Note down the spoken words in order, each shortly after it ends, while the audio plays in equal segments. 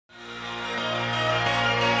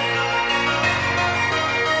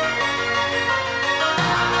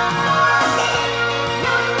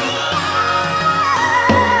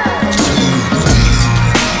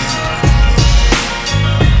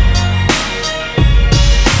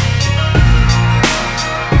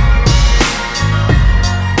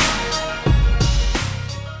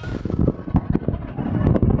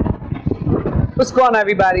What's going on,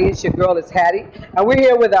 everybody? It's your girl, it's Hattie, and we're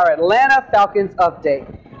here with our Atlanta Falcons update.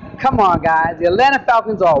 Come on, guys. The Atlanta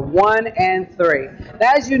Falcons are 1-3.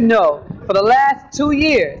 Now, as you know, for the last 2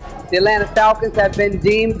 years, the Atlanta Falcons have been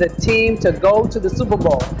deemed the team to go to the Super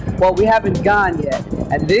Bowl. Well, we haven't gone yet,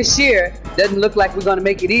 and this year doesn't look like we're going to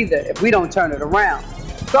make it either if we don't turn it around.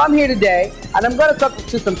 So I'm here today, and I'm going to talk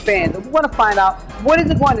to some fans, and we want to find out what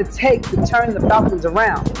is it going to take to turn the Falcons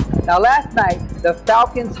around. Now, last night, the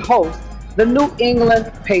Falcons host the New England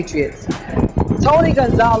Patriots. Tony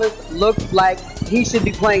Gonzalez looked like he should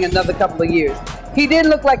be playing another couple of years. He didn't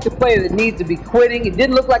look like the player that needs to be quitting. He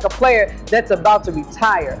didn't look like a player that's about to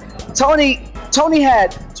retire. Tony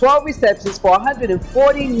had 12 receptions for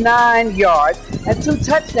 149 yards and 2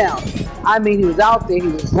 touchdowns. I mean, he was out there, he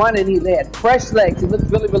was running, he had fresh legs, he looked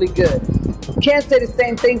really, really good. Can't say the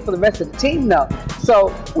same thing for the rest of the team, though.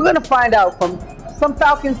 So we're going to find out from some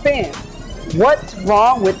Falcons fans, what's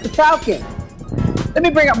wrong with the Falcons? Let me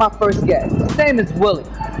bring up my first guest. His name is Willie.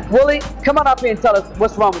 Willie, come on up here and tell us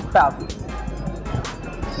what's wrong with the Falcons.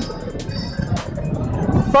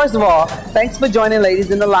 First of all, thanks for joining Ladies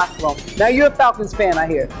in the Locker Room. Now, you're a Falcons fan, I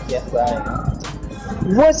hear. Yes, I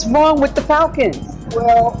am. What's wrong with the Falcons?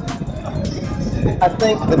 Well, I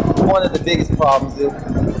think one of the biggest problems is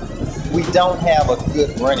we don't have a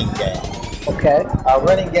good running game. Okay. Our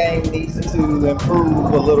running game needs to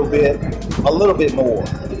improve a little bit more.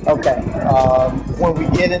 Okay. When we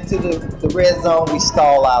get into the red zone, we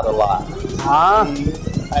stall out a lot.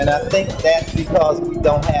 And I think that's because we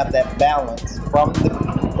don't have that balance from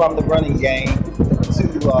the running game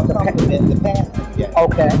to complement the passing game.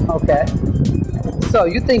 Okay. So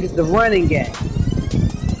you think it's the running game?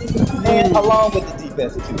 And along with the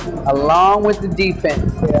defense too. Along with the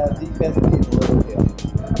defense. Yeah, defense needs a little help.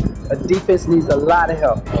 A defense needs a lot of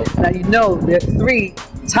help. Now, you know, their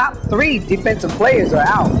top three defensive players are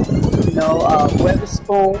out. You know,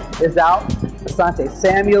 Weatherspoon is out, Asante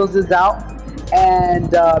Samuels is out, and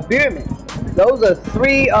Bierman. Those are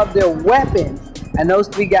 3 of their weapons, and those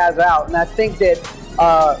 3 guys are out. And I think that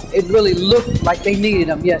it really looked like they needed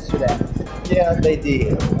them yesterday. Yeah, they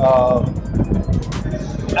did.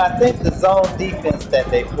 I think the zone defense that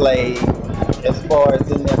they played, as far as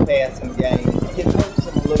in their passing game, it hurts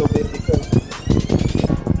them a little bit because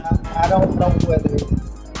I don't know whether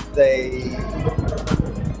they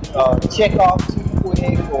check off too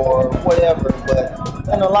quick or whatever, but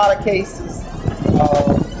in a lot of cases,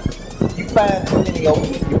 you find too many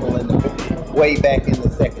open people way back in the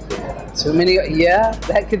secondary. Too many, yeah,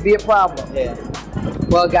 that could be a problem. Yeah.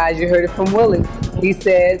 Well, guys, you heard it from Willie. He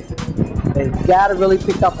says they've got to really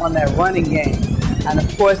pick up on that running game. And,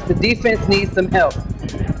 of course, the defense needs some help.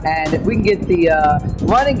 And if we can get the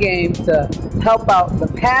running game to help out the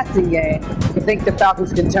passing game, I think the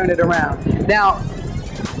Falcons can turn it around. Now,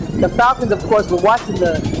 the Falcons, of course, we're watching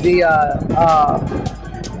the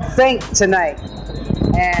Saints tonight.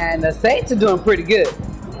 And the Saints are doing pretty good.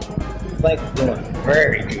 Saints are doing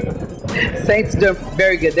very good. Saints are doing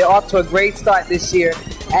very good. They're off to a great start this year.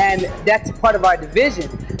 And that's part of our division.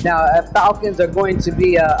 Now, Falcons are going to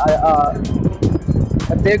be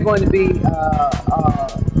if they're going to be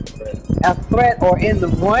a threat or in the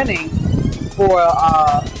running for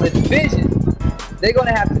the division, they're going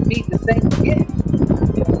to have to meet the Saints again.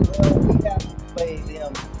 Well, we have to play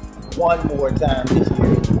them one more time this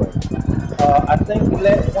year anyway. I think we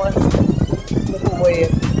let one slip away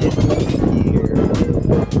at the end of the year.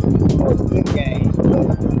 It was a good game, but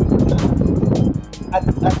I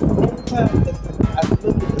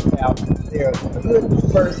look at the Falcons, they're a good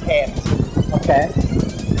first half team. Okay.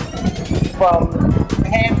 From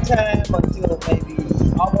halftime until maybe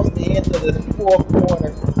almost the end of the 4th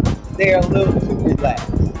quarter, they're a little too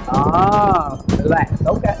relaxed. Relaxed.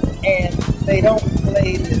 Okay. And they don't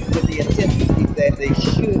play with the intensity that they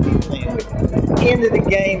should be playing with. The end of the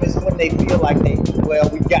game is when they feel like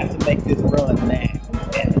we've got to make this run now.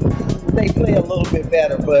 And they play a little bit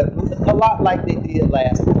better, but a lot like they did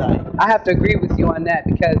last night. I have to agree with you on that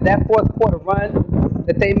because that 4th quarter run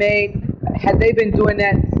that they made, had they been doing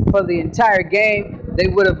that for the entire game, they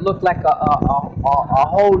would have looked like a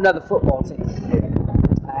whole nother football team.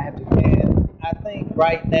 I have to agree. And I think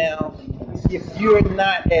right now, if you're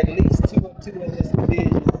not at least 2-2 in this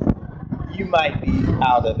division, you might be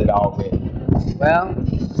out of it already. Well,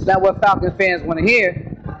 it's not what Falcons fans want to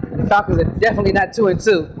hear. The Falcons are definitely not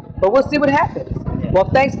 2-2, but we'll see what happens. Yeah. Well,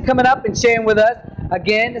 thanks for coming up and sharing with us.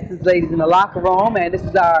 Again, this is Ladies in the Locker Room, and this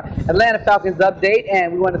is our Atlanta Falcons update,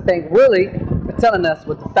 and we want to thank Willie for telling us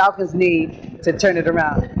what the Falcons need to turn it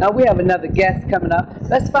around. Now, we have another guest coming up.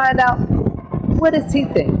 Let's find out, what does he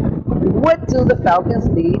think? What do the Falcons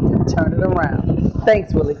need to turn it around?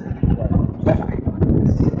 Thanks, Willie. Bye.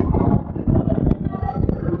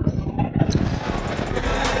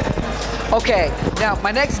 Okay, now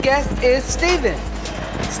my next guest is Steven.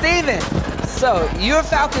 Steven, so you're a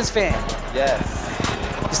Falcons fan. Yes.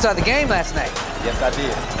 You saw the game last night. Yes, I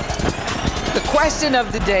did. The question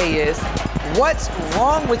of the day is, what's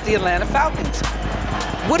wrong with the Atlanta Falcons?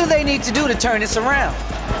 What do they need to do to turn this around?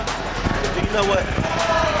 You know what?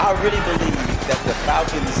 I really believe that the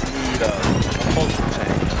Falcons need a cultural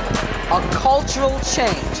change. A cultural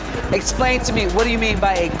change. Explain to me, what do you mean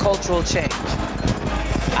by a cultural change?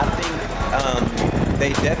 I think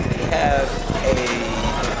they definitely have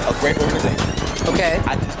a great organization. Okay.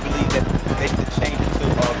 I just believe that they should change it to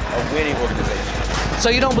a winning organization. So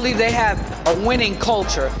you don't believe they have a winning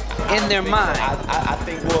culture in their mind? I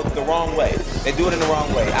think, well, the wrong way. They do it in the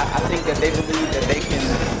wrong way. I think that they believe that they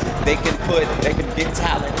can get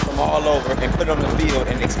talent from all over and put it on the field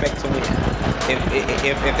and expect to win.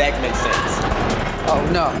 If that makes sense. Oh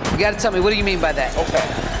no, you gotta tell me, what do you mean by that?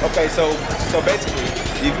 Okay, so basically,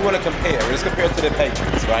 if you want to compare, let's compare it to the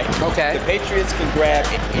Patriots, right? Okay. The Patriots can grab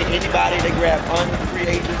anybody, they grab free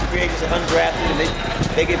agents, undrafted, and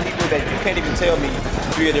they get people that you can't even tell me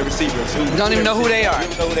 3 of their receivers. You don't even know who they are. You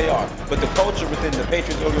don't know who they are. But the culture within the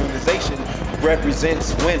Patriots organization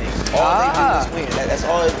represents winning. All they do is win. That's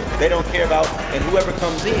all they don't care about. And whoever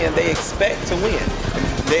comes in, they expect to win.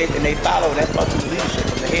 And they follow, and that's about the leadership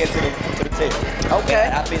from the head to the tail. Okay.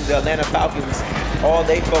 And I think the Atlanta Falcons, all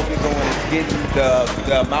they focus on is getting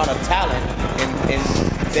the amount of talent, and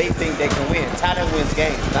they think they can win. Talent wins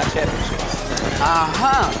games, not championships.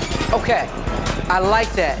 Okay, I like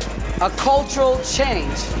that. A cultural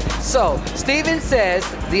change. So, Steven says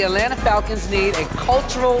the Atlanta Falcons need a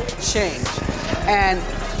cultural change. And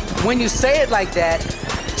when you say it like that,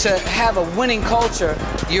 to have a winning culture,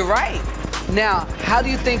 you're right. Now, how do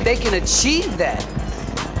you think they can achieve that?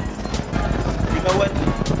 You know what?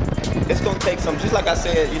 It's going to take some, just like I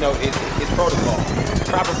said, you know, it's protocol,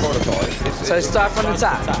 proper protocol. So it starts from the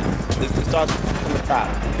top. It starts from the top.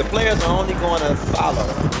 The players are only going to follow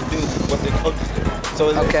and do what their coaches do. So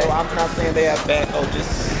I'm not saying they have bad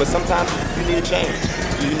coaches, but sometimes you need a change.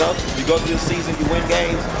 You know, you go through the season, you win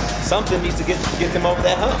games, something needs to get them over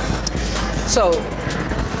that hump. So,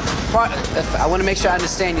 I want to make sure I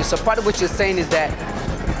understand you. So part of what you're saying is that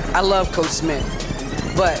I love Coach Smith,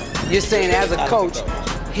 but you're saying as a coach,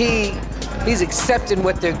 he's accepting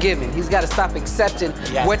what they're giving. He's got to stop accepting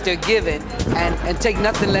what they're giving and take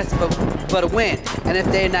nothing less but a win. And if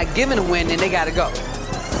they're not giving a win, then they got to go.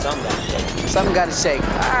 Something got to shake. Something got to shake.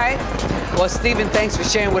 All right. Well, Steven, thanks for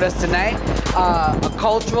sharing with us tonight. A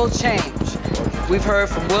cultural change. We've heard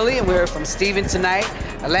from Willie and we heard from Steven tonight.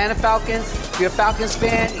 Atlanta Falcons, if you're a Falcons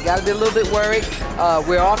fan, you got to be a little bit worried.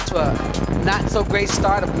 We're off to a not so great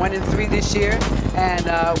start of 1-3 this year. And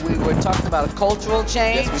we were talking about a cultural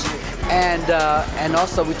change. Yes, we did. And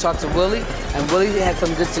also we talked to Willie, and Willie had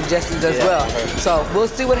some good suggestions as well. So we'll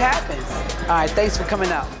see what happens. All right, thanks for coming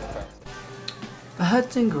out. The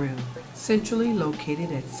Hudson Grill, centrally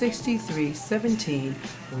located at 6317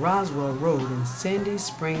 Roswell Road in Sandy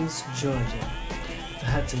Springs, Georgia. The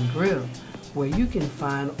Hudson Grill, where you can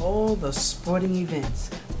find all the sporting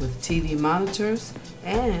events with TV monitors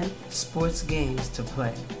and sports games to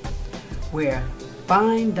play. Where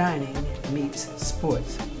fine dining meets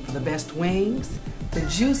sports for the best wings, the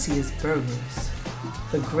juiciest burgers,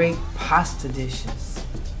 the great pasta dishes.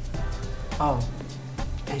 Oh,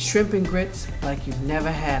 and shrimp and grits like you've never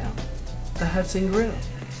had them. The Hudson Grill.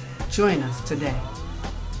 Join us today.